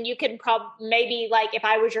finders, and then you can maybe like, if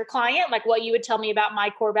I was your client, like what you would tell me about my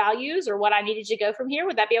core values or what I needed to go from here.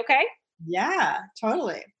 Would that be okay? Yeah,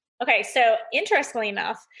 totally. Okay. So interestingly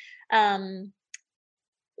enough,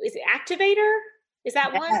 is it activator? Is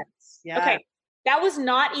that one? Yeah. Okay. That was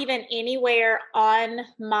not even anywhere on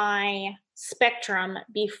my spectrum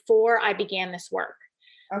before I began this work.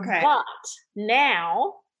 Okay. But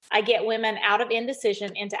now I get women out of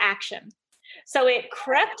indecision into action. So it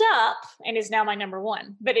crept up and is now my number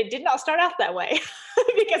 1, but it did not start out that way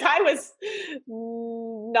because I was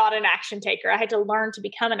not an action taker. I had to learn to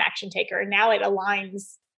become an action taker, and now it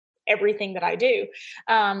aligns everything that I do.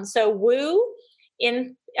 So woo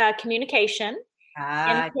in communication,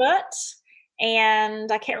 input,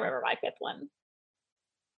 and I can't remember my 5th one.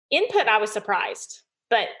 Input, I was surprised,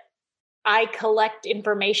 but I collect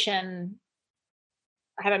information.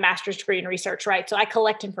 I have a master's degree in research, right? So I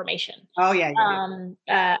collect information. Oh yeah.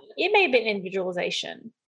 It may have been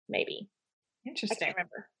individualization, maybe. Interesting. I can't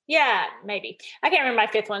remember. Yeah, maybe. I can't remember my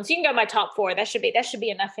 5th one. So you can go my top 4. That should be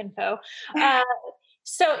enough info.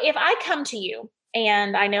 So if I come to you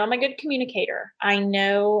and I know I'm a good communicator, I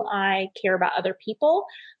know I care about other people,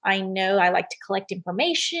 I know I like to collect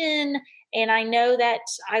information And I know that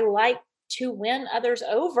I like to win others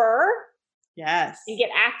over. Yes. And get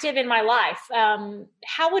active in my life.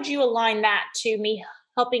 How would you align that to me,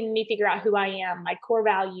 helping me figure out who I am, my core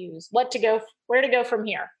values, where to go from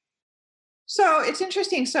here? So it's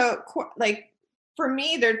interesting. So like for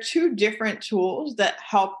me, there are two different tools that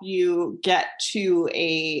help you get to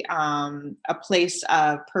a place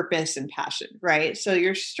of purpose and passion, right? So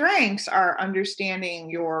your strengths are understanding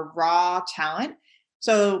your raw talent.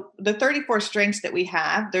 So the 34 strengths that we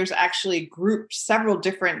have, there's actually grouped several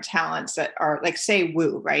different talents that are like, say,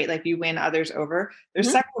 woo, right? Like you win others over.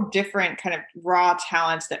 There's several different kind of raw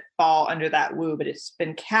talents that fall under that woo, but it's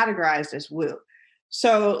been categorized as woo.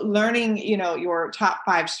 So learning, your top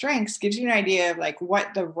 5 strengths gives you an idea of like what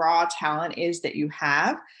the raw talent is that you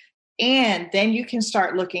have. And then you can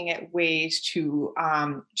start looking at ways to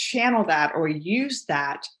channel that or use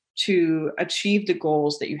that to achieve the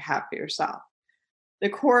goals that you have for yourself. The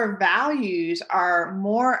core values are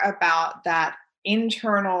more about that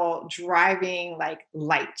internal driving, like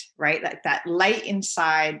light, right? Like that light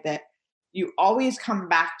inside that you always come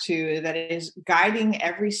back to, that is guiding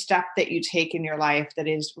every step that you take in your life, that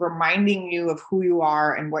is reminding you of who you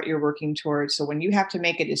are and what you're working towards. So when you have to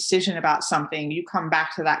make a decision about something, you come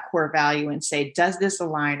back to that core value and say, does this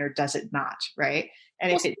align or does it not, right?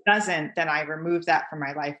 And if it doesn't, then I remove that from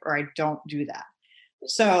my life or I don't do that.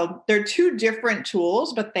 So they're two different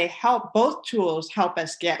tools, but both tools help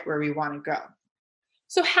us get where we want to go.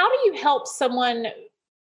 So how do you help someone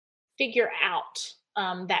figure out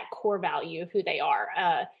that core value, who they are?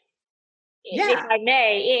 If I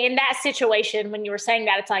may, in that situation, when you were saying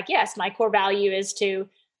that, it's like, yes, my core value is to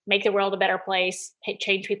make the world a better place,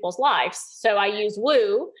 change people's lives. So I use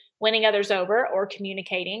woo, winning others over, or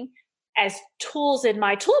communicating as tools in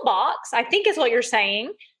my toolbox, I think is what you're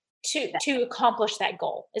saying, to accomplish that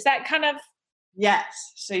goal. Is that kind of?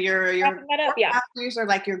 Yes. So your values are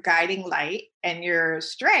like your guiding light, and your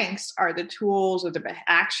strengths are the tools or the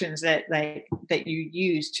actions that you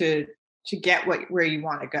use to get where you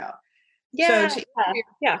want to go. Yeah.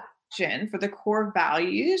 So for the core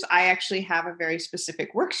values, I actually have a very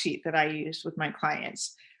specific worksheet that I use with my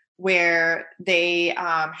clients, where they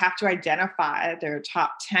have to identify their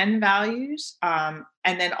top 10 values,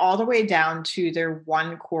 and then all the way down to their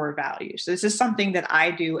one core value. So this is something that I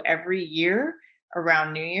do every year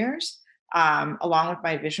around New Year's, along with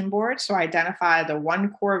my vision board. So I identify the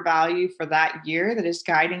one core value for that year that is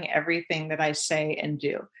guiding everything that I say and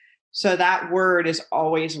do. So that word is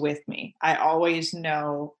always with me. I always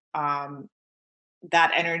know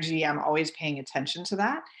that energy. I'm always paying attention to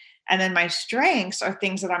that. And then my strengths are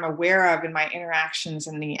things that I'm aware of in my interactions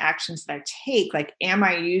and the actions that I take. Like, am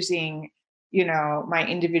I using, my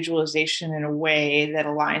individualization in a way that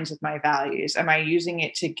aligns with my values? Am I using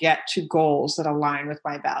it to get to goals that align with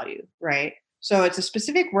my value? Right. So it's a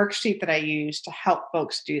specific worksheet that I use to help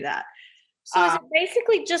folks do that. So is it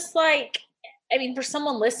basically just like, for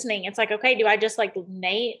someone listening, it's like, okay, do I just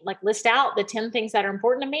list out the 10 things that are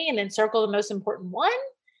important to me and then circle the most important one?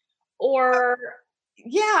 Or...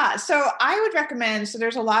 Yeah. So I would recommend, so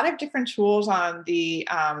there's a lot of different tools on the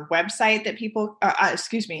website that people,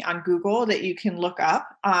 on Google that you can look up.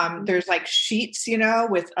 There's like sheets,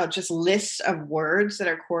 with just lists of words that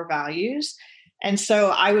are core values. And so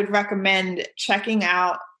I would recommend checking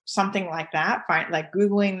out something like that,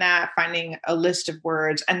 Googling that, finding a list of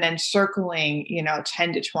words, and then circling,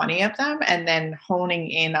 10 to 20 of them, and then honing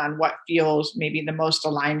in on what feels maybe the most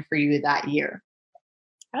aligned for you that year.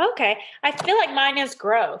 Okay. I feel like mine is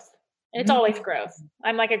growth. And it's always growth.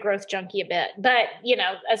 I'm like a growth junkie a bit, but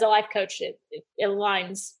as a life coach, it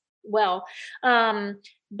aligns well.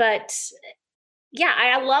 But yeah,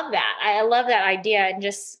 I love that. I love that idea, and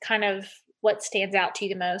just kind of what stands out to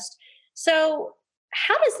you the most. So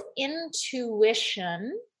how does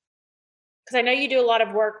intuition, because I know you do a lot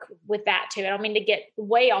of work with that too. I don't mean to get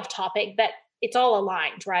way off topic, but it's all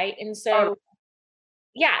aligned, right? And so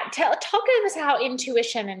talk to us how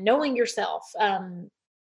intuition and knowing yourself.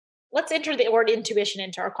 Let's enter the word intuition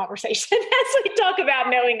into our conversation as we talk about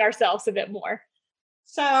knowing ourselves a bit more.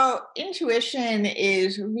 So intuition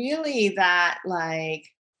is really that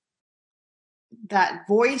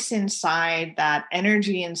voice inside, that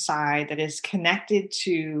energy inside that is connected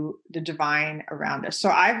to the divine around us. So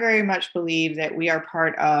I very much believe that we are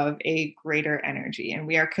part of a greater energy, and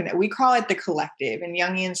we call it the collective. In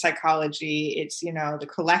Jungian psychology, it's, the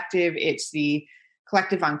collective, it's the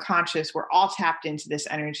collective unconscious. We're all tapped into this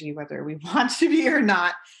energy, whether we want to be or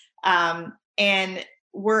not. And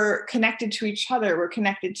we're connected to each other. We're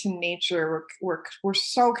connected to nature. We're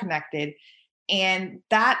so connected. And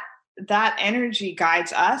that that energy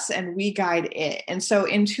guides us and we guide it. And so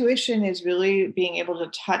intuition is really being able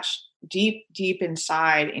to touch deep, deep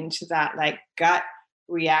inside into that like gut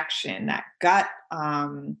reaction, that gut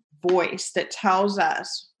voice that tells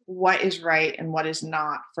us what is right and what is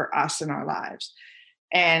not for us in our lives.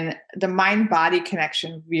 And the mind-body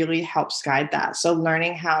connection really helps guide that. So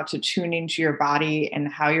learning how to tune into your body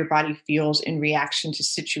and how your body feels in reaction to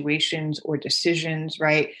situations or decisions,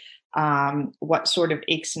 right? What sort of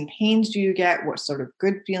aches and pains do you get? What sort of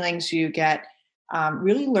good feelings do you get?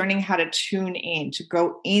 Really learning how to tune in, to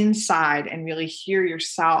go inside and really hear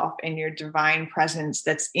yourself and your divine presence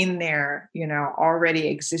that's in there, already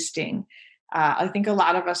existing. I think a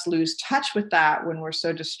lot of us lose touch with that when we're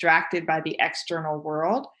so distracted by the external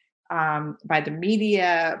world, by the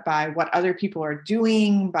media, by what other people are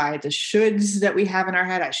doing, by the shoulds that we have in our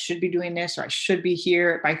head. I should be doing this, or I should be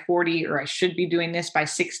here by 40, or I should be doing this by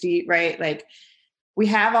 60, right? Like we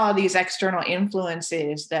have all these external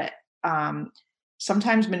influences that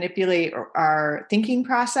sometimes manipulate our thinking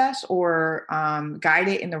process or guide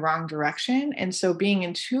it in the wrong direction. And so being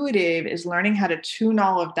intuitive is learning how to tune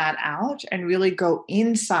all of that out and really go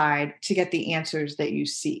inside to get the answers that you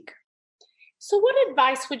seek. So what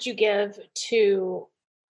advice would you give to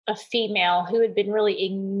a female who had been really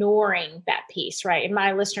ignoring that piece, right? And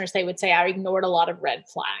my listeners, they would say, I ignored a lot of red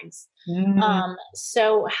flags.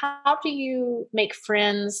 So how do you make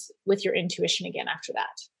friends with your intuition again after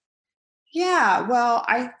that? Yeah, well,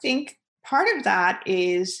 I think part of that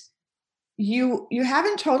is you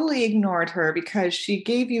haven't totally ignored her because she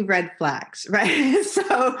gave you red flags, right?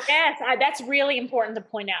 So yes, that's really important to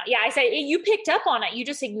point out. Yeah, I say you picked up on it. You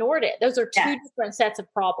just ignored it. Those are two different sets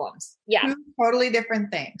of problems. Yeah, two totally different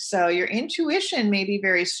things. So your intuition may be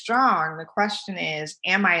very strong. The question is,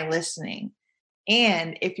 am I listening?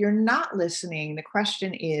 And if you're not listening, the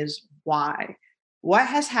question is, why? What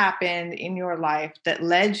has happened in your life that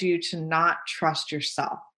led you to not trust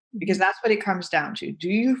yourself? Because that's what it comes down to. Do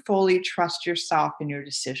you fully trust yourself in your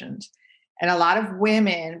decisions? And a lot of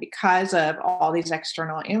women, because of all these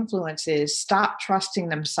external influences, stop trusting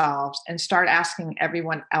themselves and start asking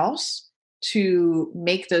everyone else to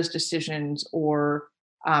make those decisions or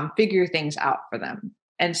figure things out for them.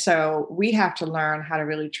 And so we have to learn how to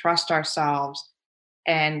really trust ourselves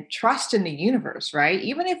and trust in the universe, right?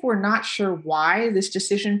 Even if we're not sure why this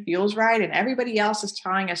decision feels right and everybody else is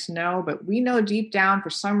telling us no, but we know deep down for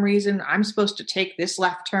some reason I'm supposed to take this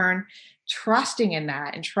left turn, trusting in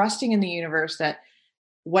that and trusting in the universe that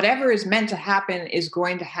whatever is meant to happen is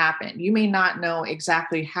going to happen. You may not know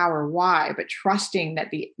exactly how or why, but trusting that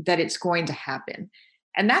it's going to happen.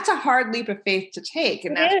 And that's a hard leap of faith to take.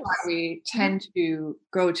 And that's why we tend to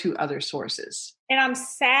go to other sources. And I'm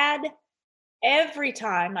sad every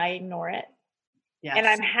time I ignore it. Yes. And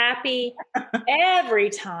I'm happy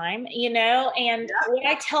every time, and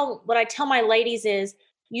what I tell my ladies is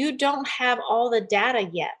you don't have all the data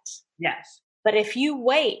yet. Yes. But if you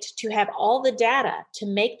wait to have all the data to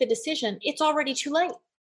make the decision, it's already too late.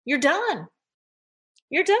 You're done.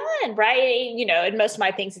 Right? And most of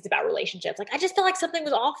my things, it's about relationships. Like, I just feel like something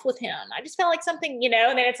was off with him. I just felt like something, and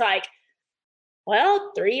then it's like,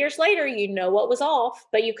 well, 3 years later, what was off,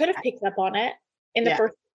 but you could have picked up on it in the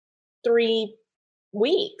first 3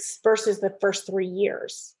 weeks versus the first 3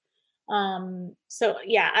 years. So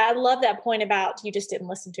yeah, I love that point about you just didn't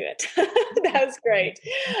listen to it. That was great.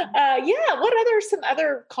 What some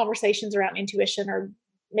other conversations around intuition or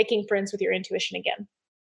making friends with your intuition again?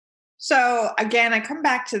 So again, I come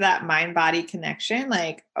back to that mind-body connection.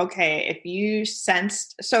 Like, okay, if you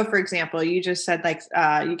sensed, so for example, you just said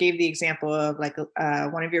you gave the example of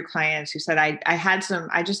one of your clients who said,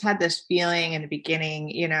 I just had this feeling in the beginning,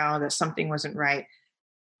 that something wasn't right.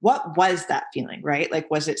 What was that feeling, right? Like,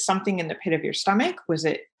 was it something in the pit of your stomach? Was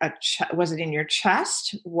it was it in your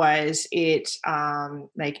chest? Was it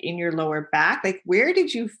in your lower back? Like, where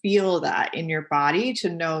did you feel that in your body to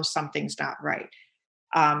know something's not right?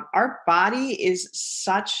 Our body is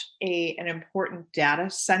such an important data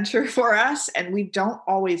center for us, and we don't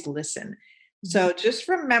always listen. So just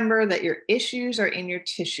remember that your issues are in your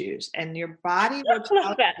tissues, and your body will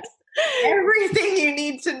tell you everything you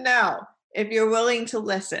need to know if you're willing to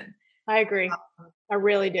listen. I agree. I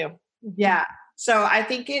really do. Yeah. So I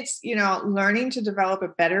think it's, learning to develop a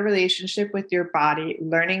better relationship with your body,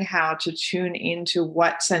 learning how to tune into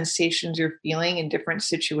what sensations you're feeling in different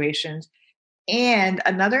situations. And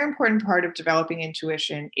another important part of developing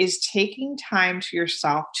intuition is taking time to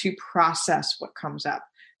yourself to process what comes up.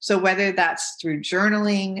 So whether that's through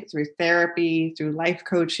journaling, through therapy, through life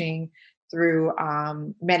coaching, through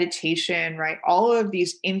meditation, right? All of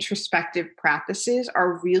these introspective practices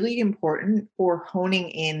are really important for honing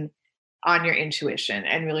in on your intuition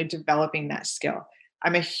and really developing that skill.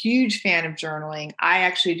 I'm a huge fan of journaling. I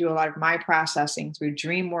actually do a lot of my processing through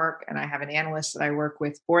dream work, and I have an analyst that I work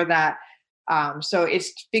with for that. So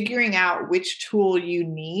it's figuring out which tool you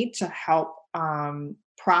need to help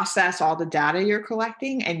process all the data you're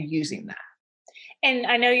collecting and using that. And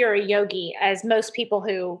I know you're a yogi, as most people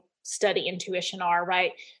who study intuition are,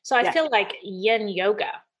 right? So I feel like yin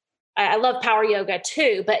yoga. I love power yoga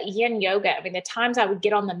too, but yin yoga, I mean, the times I would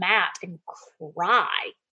get on the mat and cry.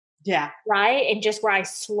 Yeah. Right. And just where I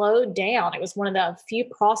slowed down, it was one of the few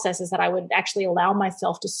processes that I would actually allow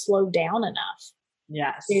myself to slow down enough.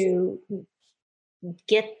 Yes. To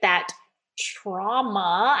get that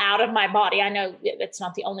trauma out of my body. I know that's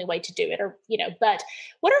not the only way to do it, or, but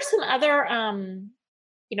what are some other,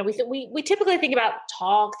 we typically think about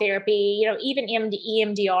talk therapy, even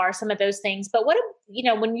EMDR, some of those things, but what,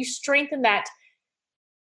 when you strengthen that,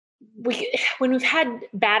 when we've had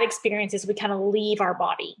bad experiences, we kind of leave our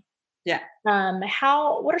body. Yeah.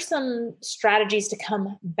 What are some strategies to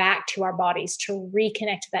come back to our bodies to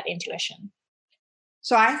reconnect to that intuition?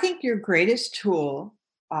 So I think your greatest tool,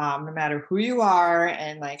 no matter who you are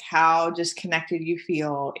and like how disconnected you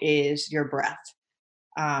feel, is your breath.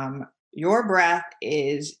 Your breath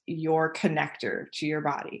is your connector to your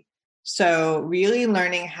body. So really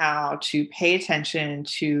learning how to pay attention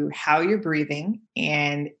to how you're breathing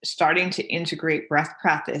and starting to integrate breath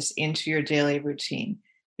practice into your daily routine,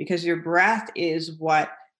 because your breath is what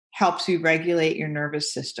helps you regulate your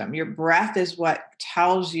nervous system. Your breath is what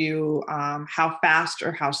tells you how fast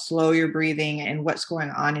or how slow you're breathing and what's going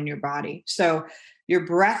on in your body. So your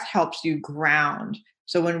breath helps you ground.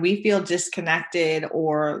 So when we feel disconnected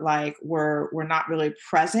or like we're not really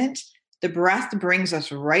present, the breath brings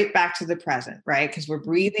us right back to the present, right? Because we're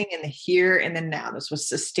breathing in the here and the now. That's what's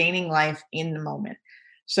sustaining life in the moment.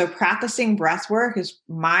 So practicing breath work is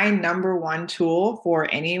my number one tool for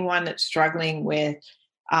anyone that's struggling with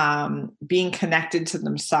being connected to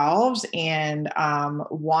themselves and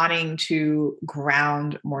wanting to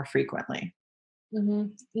ground more frequently. Mm-hmm.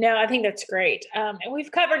 No, I think that's great. And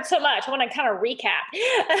we've covered so much. I want to kind of recap.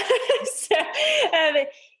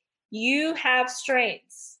 You have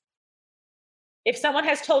strengths. If someone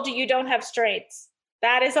has told you you don't have strengths,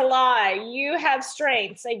 that is a lie. You have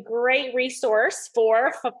strengths. A great resource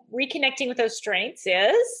for reconnecting with those strengths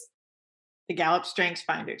is the Gallup Strengths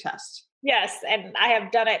Finder test. Yes. And I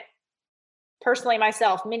have done it personally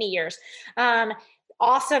myself many years.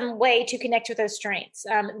 Awesome way to connect with those strengths.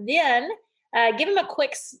 Then give them a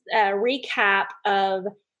quick recap of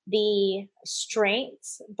the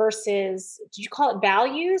strengths versus, did you call it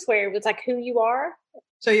values, where it was like who you are?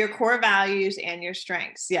 So your core values and your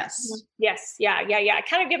strengths. Yes. Yes. Yeah.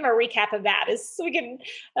 Kind of give them a recap of that so we can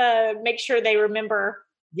make sure they remember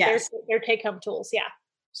their take-home tools. Yeah.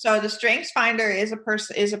 So the Strengths Finder is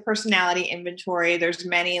a personality inventory. There's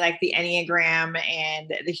many, like the Enneagram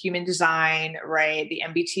and the Human Design, right? The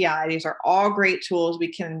MBTI. These are all great tools we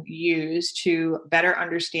can use to better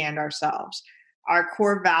understand ourselves. Our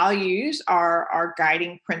core values are our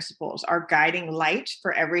guiding principles, our guiding light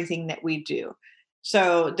for everything that we do.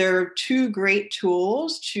 So there are two great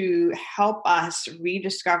tools to help us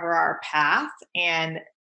rediscover our path and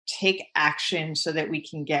take action so that we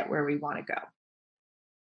can get where we want to go.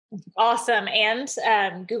 Awesome. And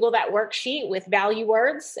Google that worksheet with value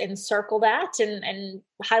words and circle that and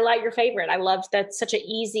highlight your favorite. I love that's such an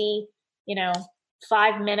easy,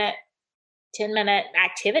 5-minute, 10-minute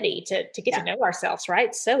activity to get to know ourselves,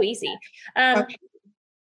 right? So easy.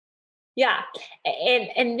 Yeah.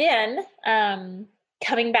 And then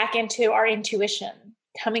coming back into our intuition,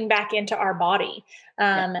 coming back into our body,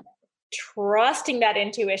 trusting that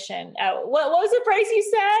intuition. What was the phrase you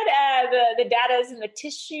said? The data is in the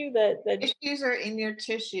tissue. The issues are in your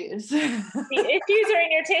tissues. The issues are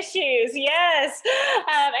in your tissues. Yes.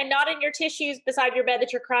 And not in your tissues beside your bed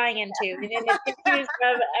that you're crying into, and in the tissues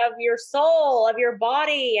of your soul, of your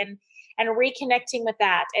body, and reconnecting with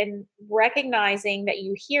that and recognizing that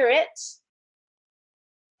you hear it.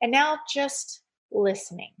 And now just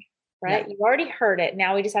listening. Right. Yeah. You've already heard it.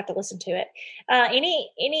 Now we just have to listen to it.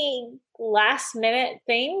 Any last minute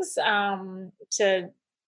things to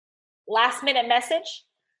last minute message?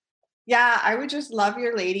 Yeah, I would just love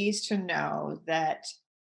your ladies to know that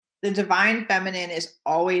the divine feminine is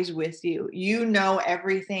always with you. You know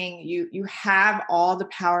everything. You have all the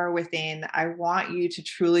power within. I want you to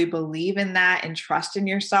truly believe in that and trust in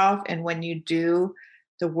yourself. And when you do,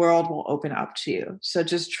 the world will open up to you. So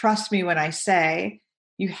just trust me when I say,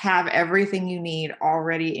 you have everything you need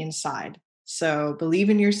already inside. So believe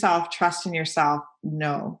in yourself, trust in yourself,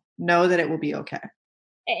 know that it will be okay.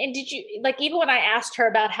 And did you, like, even when I asked her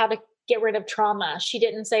about how to get rid of trauma. She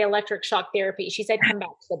didn't say electric shock therapy. She said, come back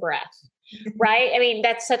to the breath. Right? I mean,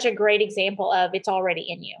 that's such a great example of it's already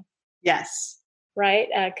in you. Yes. Right?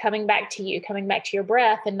 Coming back to you, coming back to your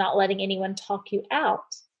breath and not letting anyone talk you out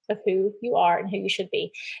of who you are and who you should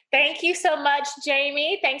be. Thank you so much,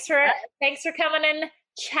 Jamie. Thanks for coming and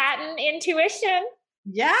chatting intuition.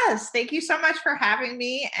 Yes. Thank you so much for having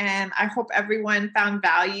me. And I hope everyone found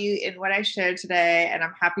value in what I shared today. And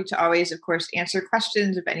I'm happy to always, of course, answer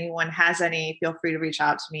questions. If anyone has any, feel free to reach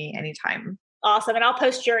out to me anytime. Awesome. And I'll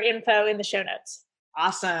post your info in the show notes.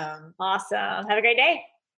 Awesome. Awesome. Have a great day.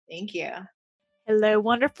 Thank you. Hello,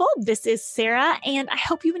 wonderful. This is Sarah, and I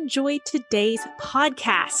hope you enjoyed today's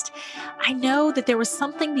podcast. I know that there was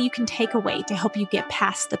something that you can take away to help you get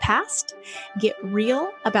past the past, get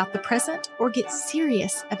real about the present, or get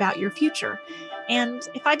serious about your future. And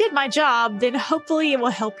if I did my job, then hopefully it will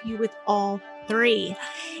help you with all three.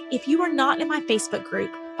 If you are not in my Facebook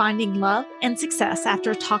group, Finding Love and Success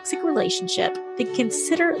After a Toxic Relationship, then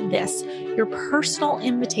consider this your personal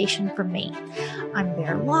invitation from me. I'm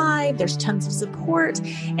there live, there's tons of support,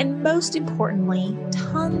 and most importantly,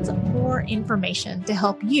 tons more information to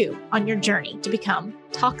help you on your journey to become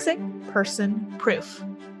toxic person proof.